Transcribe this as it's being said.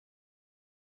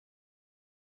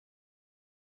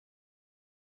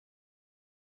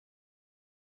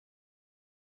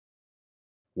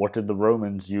What did the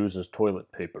Romans use as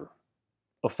toilet paper?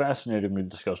 A fascinatingly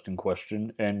disgusting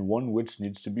question, and one which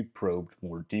needs to be probed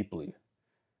more deeply.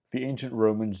 The ancient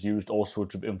Romans used all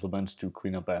sorts of implements to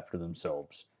clean up after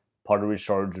themselves. Pottery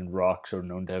shards and rocks are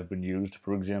known to have been used,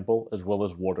 for example, as well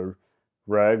as water.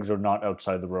 Rags are not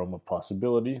outside the realm of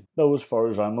possibility, though as far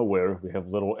as I'm aware, we have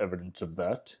little evidence of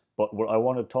that. But what I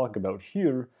want to talk about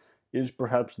here is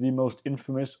perhaps the most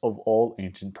infamous of all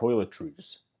ancient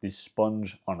toiletries, the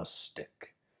sponge on a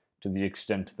stick. To the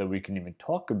extent that we can even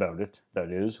talk about it,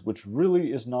 that is, which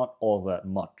really is not all that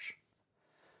much.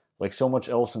 Like so much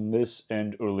else in this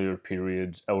and earlier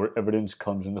periods, our evidence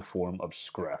comes in the form of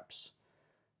scraps.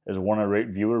 As one irate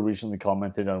viewer recently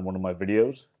commented on one of my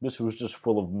videos, this was just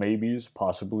full of maybes,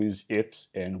 possiblies, ifs,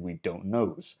 and we don't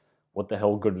knows. What the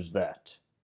hell good is that?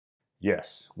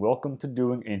 Yes, welcome to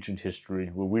doing ancient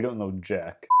history where we don't know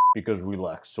jack because we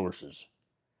lack sources.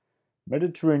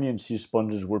 Mediterranean sea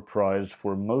sponges were prized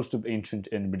for most of ancient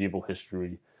and medieval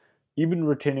history, even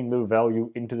retaining their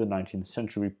value into the 19th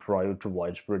century prior to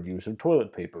widespread use of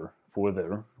toilet paper for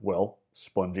their, well,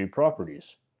 spongy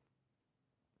properties.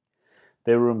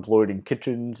 They were employed in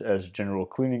kitchens as general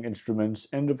cleaning instruments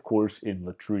and, of course, in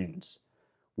latrines.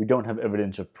 We don't have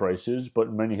evidence of prices,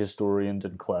 but many historians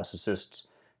and classicists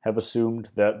have assumed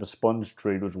that the sponge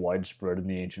trade was widespread in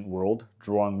the ancient world,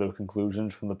 drawing their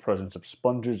conclusions from the presence of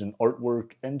sponges in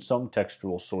artwork and some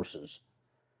textual sources.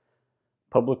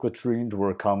 Public latrines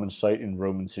were a common sight in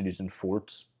Roman cities and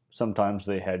forts. Sometimes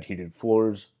they had heated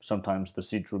floors, sometimes the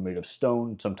seats were made of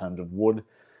stone, sometimes of wood,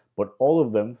 but all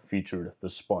of them featured the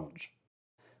sponge.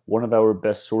 One of our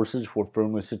best sources for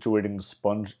firmly situating the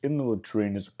sponge in the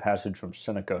latrine is a passage from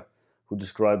Seneca, who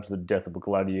describes the death of a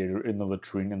gladiator in the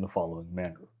latrine in the following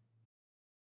manner.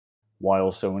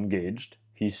 While so engaged,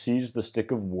 he seized the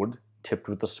stick of wood, tipped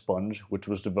with a sponge, which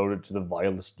was devoted to the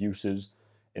vilest uses,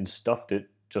 and stuffed it,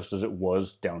 just as it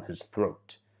was, down his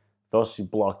throat. Thus he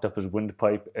blocked up his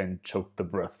windpipe and choked the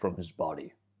breath from his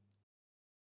body.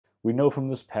 We know from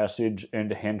this passage,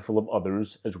 and a handful of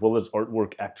others, as well as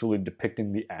artwork actually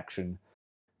depicting the action,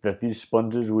 that these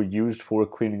sponges were used for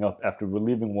cleaning up after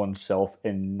relieving oneself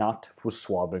and not for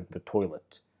swabbing the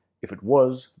toilet. If it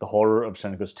was, the horror of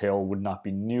Seneca's tale would not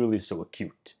be nearly so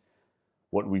acute.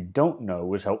 What we don't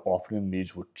know is how often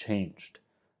these were changed.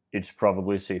 It's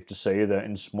probably safe to say that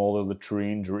in smaller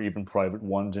latrines or even private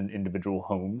ones in individual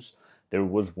homes, there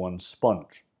was one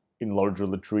sponge. In larger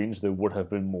latrines there would have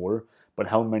been more, but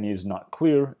how many is not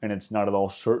clear, and it's not at all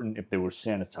certain if they were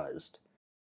sanitized.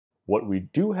 What we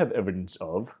do have evidence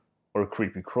of are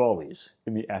creepy crawlies.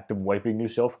 In the act of wiping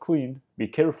yourself clean, be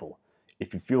careful.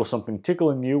 If you feel something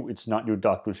tickling you, it's not your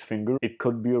doctor's finger. It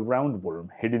could be a roundworm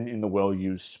hidden in the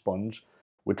well-used sponge,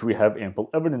 which we have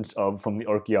ample evidence of from the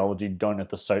archaeology done at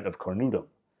the site of Carnuntum.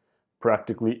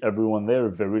 Practically everyone there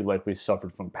very likely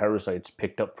suffered from parasites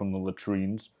picked up from the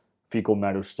latrines. Fecal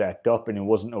matter stacked up and it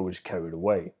wasn't always carried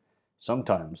away.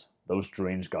 Sometimes those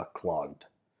drains got clogged.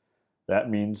 That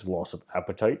means loss of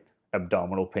appetite,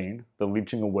 abdominal pain, the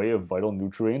leaching away of vital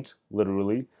nutrients,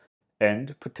 literally,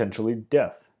 and potentially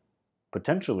death.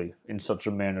 Potentially in such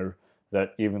a manner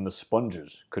that even the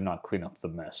sponges could not clean up the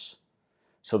mess.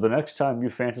 So the next time you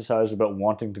fantasize about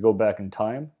wanting to go back in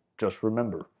time, just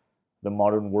remember, the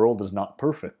modern world is not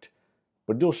perfect,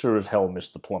 but you'll sure as hell miss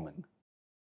the plumbing.